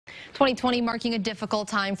2020 marking a difficult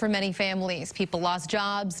time for many families. People lost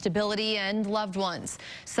jobs, stability, and loved ones.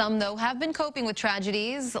 Some, though, have been coping with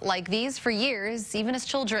tragedies like these for years, even as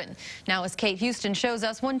children. Now, as Kate Houston shows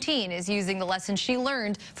us, one teen is using the lessons she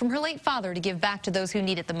learned from her late father to give back to those who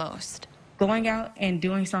need it the most. Going out and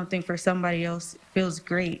doing something for somebody else feels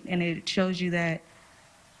great, and it shows you that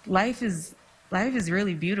life is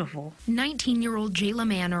really beautiful. 19-year-old Jayla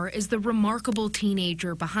Manor is the remarkable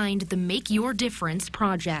teenager behind the Make Your Difference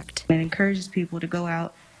project. It encourages people to go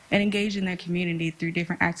out and engage in their community through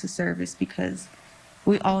different acts of service, because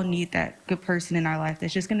we all need that good person in our life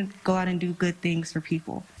that's just going to go out and do good things for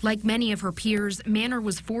people. Like many of her peers, Manor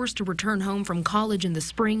was forced to return home from college in the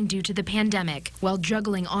spring due to the pandemic. While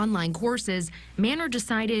juggling online courses, Manor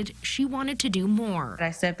decided she wanted to do more.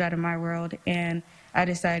 I stepped out of my world and I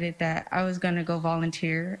decided that I was going to go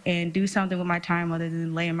volunteer and do something with my time other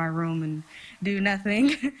than lay in my room and do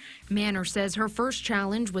nothing. Manor says her first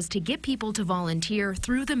challenge was to get people to volunteer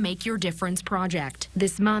through the Make Your Difference project.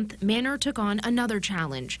 This month, Manor took on another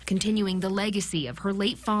challenge, continuing the legacy of her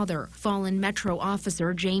late father, fallen Metro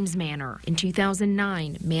officer James Manor. In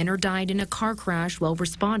 2009, Manor died in a car crash while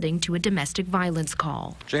responding to a domestic violence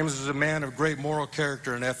call. James is a man of great moral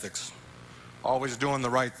character and ethics, always doing the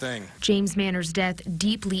right thing. James Manor's death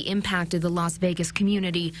deeply impacted the Las Vegas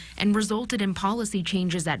community and resulted in policy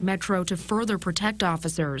changes at Metro to further protect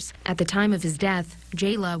officers. At the time of his death,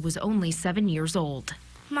 Jayla was only 7 years old.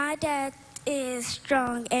 My dad is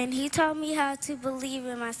strong, and he taught me how to believe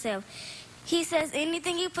in myself. He says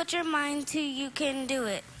anything you put your mind to, you can do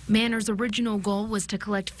it. Manor's original goal was to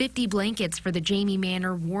collect 50 blankets for the Jamie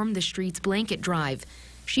Manor Warm the Streets blanket drive.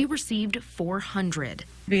 She received 400.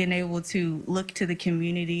 Being able to look to the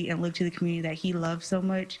community and look to the community that he loves so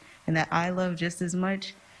much and that I love just as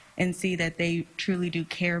much, and see that they truly do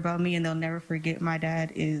care about me and they'll never forget my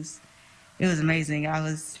dad, it was amazing. I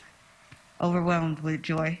was overwhelmed with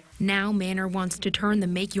joy. Now Manor wants to turn the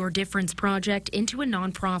Make Your Difference project into a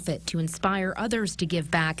nonprofit to inspire others to give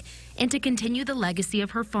back and to continue the legacy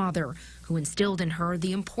of her father, who instilled in her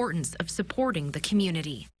the importance of supporting the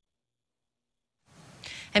community.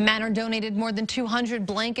 And Manor donated more than 200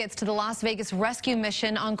 blankets to the Las Vegas Rescue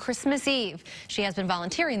Mission on Christmas Eve. She has been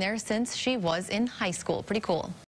volunteering there since she was in high school. Pretty cool.